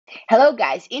Hello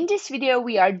guys, in this video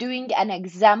we are doing an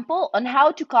example on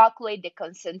how to calculate the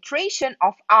concentration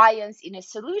of ions in a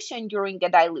solution during a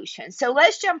dilution. So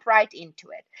let's jump right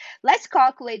into it. Let's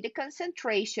calculate the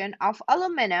concentration of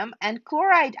aluminum and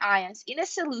chloride ions in a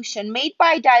solution made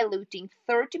by diluting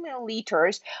 30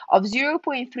 milliliters of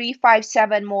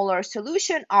 0.357 molar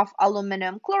solution of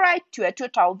aluminum chloride to a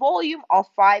total volume of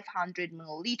 500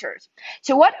 milliliters.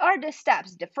 So what are the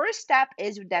steps? The first step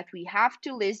is that we have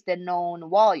to list the known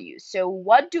values. So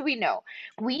what do we know?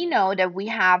 We know that we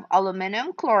have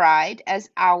aluminum chloride as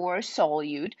our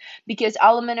solute because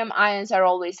aluminum ions are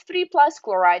always 3 plus,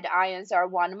 chloride ions are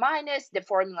 1 minus. The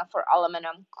formula for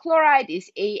aluminum chloride is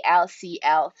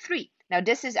AlCl3. Now,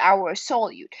 this is our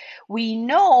solute. We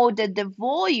know that the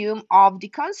volume of the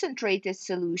concentrated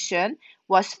solution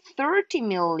was 30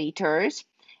 milliliters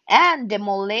and the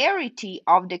molarity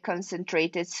of the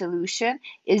concentrated solution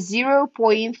is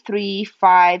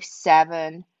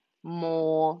 0.357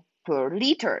 mole per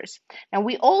liters. And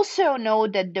we also know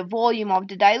that the volume of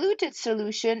the diluted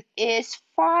solution is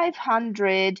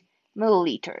 500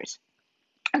 milliliters.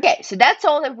 Okay, so that's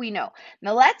all that we know.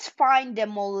 Now let's find the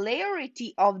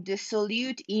molarity of the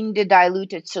solute in the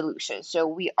diluted solution. So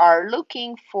we are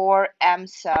looking for M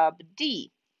sub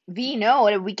D. We know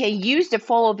that we can use the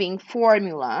following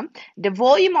formula. The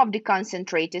volume of the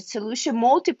concentrated solution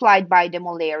multiplied by the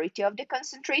molarity of the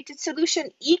concentrated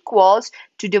solution equals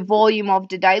to the volume of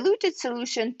the diluted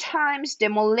solution times the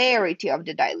molarity of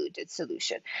the diluted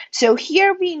solution. So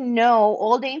here we know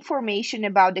all the information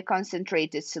about the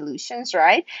concentrated solutions,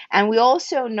 right? And we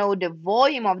also know the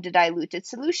volume of the diluted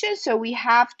solution, so we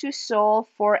have to solve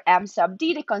for M sub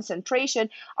D, the concentration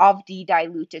of the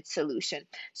diluted solution.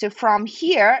 So from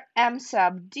here, M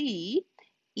sub D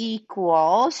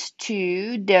equals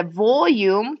to the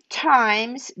volume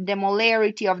times the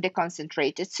molarity of the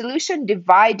concentrated solution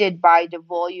divided by the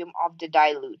volume of the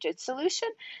diluted solution.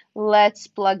 Let's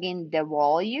plug in the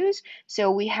values.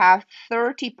 So we have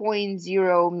 30.0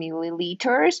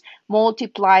 milliliters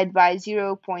multiplied by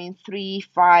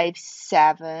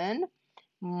 0.357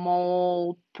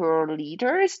 mole per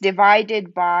liters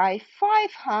divided by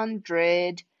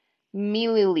 500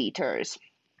 milliliters.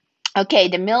 Okay,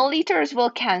 the milliliters will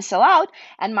cancel out,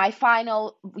 and my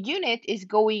final unit is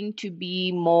going to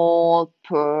be mole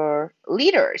per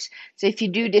liters. So if you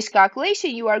do this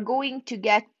calculation, you are going to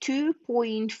get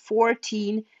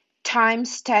 2.14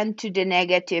 times 10 to the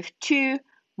negative 2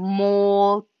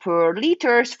 mole per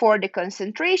liters for the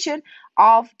concentration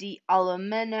of the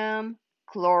aluminum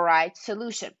chloride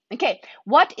solution. Okay,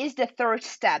 what is the third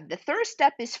step? The third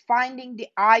step is finding the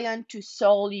ion to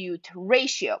solute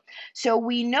ratio. So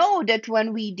we know that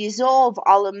when we dissolve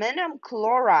aluminum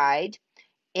chloride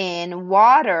in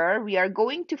water, we are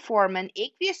going to form an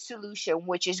aqueous solution,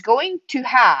 which is going to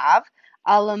have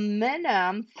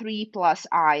aluminum 3 plus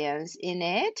ions in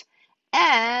it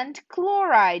and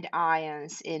chloride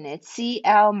ions in it,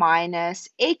 Cl minus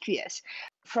aqueous.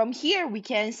 From here, we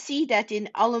can see that in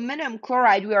aluminum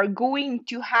chloride, we are going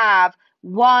to have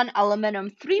 1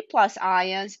 aluminum 3 plus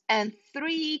ions and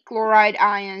 3 chloride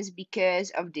ions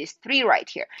because of this 3 right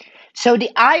here. So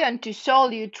the ion to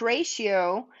solute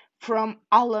ratio from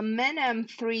aluminum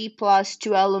 3 plus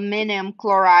to aluminum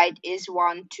chloride is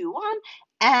 1 to 1,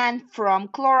 and from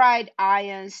chloride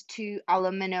ions to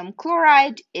aluminum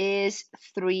chloride is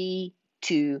 3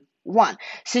 to 1.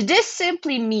 So this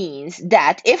simply means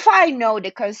that if I know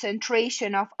the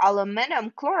concentration of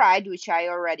aluminum chloride, which I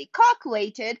already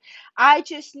calculated, I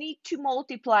just need to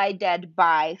multiply that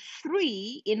by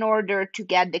 3 in order to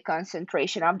get the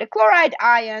concentration of the chloride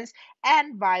ions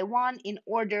and by 1 in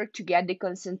order to get the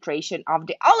concentration of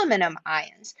the aluminum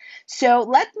ions. So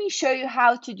let me show you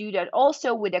how to do that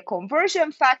also with a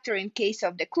conversion factor in case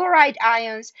of the chloride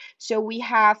ions. So we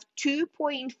have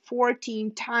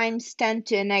 2.14 times 10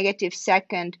 to the negative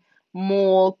second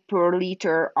mole per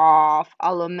liter of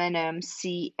aluminum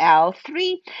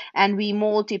Cl3, and we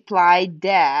multiply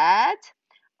that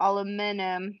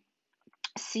aluminum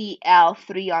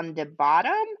Cl3 on the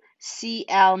bottom,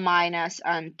 Cl minus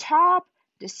on top.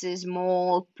 This is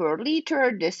mole per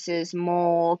liter, this is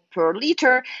mole per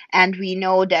liter, and we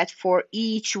know that for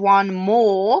each 1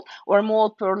 mole or mole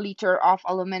per liter of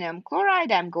aluminum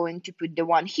chloride, I'm going to put the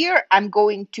 1 here, I'm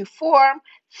going to form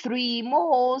 3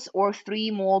 moles or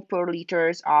 3 mole per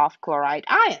liters of chloride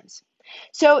ions.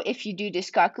 So if you do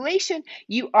this calculation,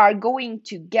 you are going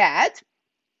to get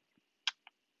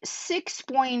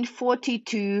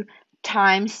 6.42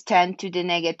 times 10 to the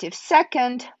negative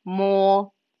second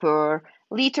mole per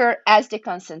liter as the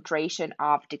concentration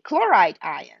of the chloride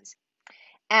ions.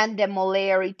 And the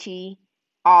molarity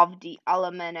of the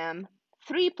aluminum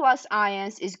 3 plus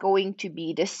ions is going to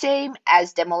be the same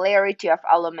as the molarity of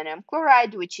aluminum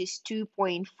chloride, which is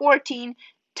 2.14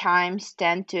 times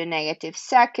 10 to the negative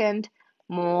second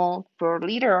mole per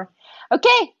liter.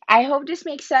 Okay, I hope this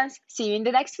makes sense. See you in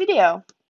the next video.